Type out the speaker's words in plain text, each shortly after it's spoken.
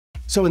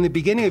So in the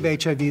beginning of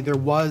HIV, there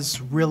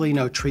was really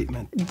no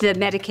treatment. The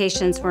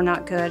medications were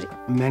not good.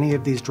 Many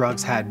of these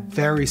drugs had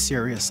very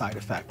serious side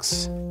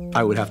effects.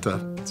 I would have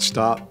to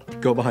stop,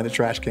 go behind the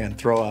trash can,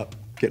 throw up,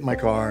 get in my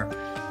car,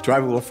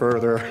 drive a little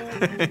further.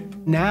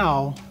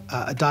 Now,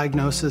 a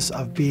diagnosis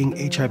of being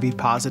HIV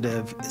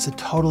positive is a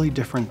totally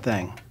different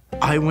thing.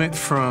 I went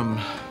from,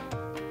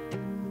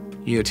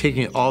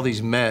 taking all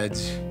these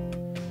meds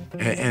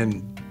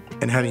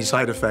and having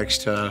side effects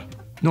to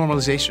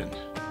normalization.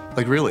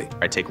 Like, really.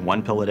 I take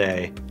 1 pill a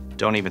day,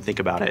 don't even think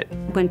about it.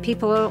 When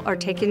people are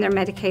taking their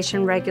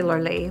medication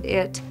regularly,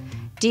 it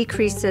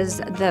decreases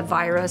the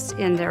virus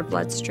in their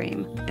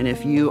bloodstream. And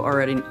if you are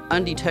at an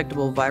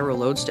undetectable viral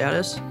load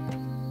status,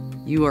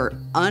 you are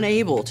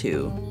unable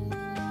to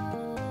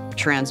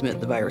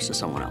transmit the virus to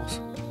someone else.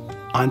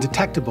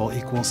 Undetectable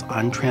equals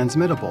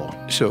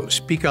untransmittable. So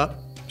speak up,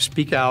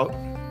 speak out,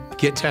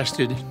 get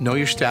tested, know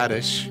your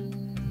status,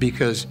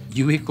 because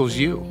you equals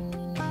you.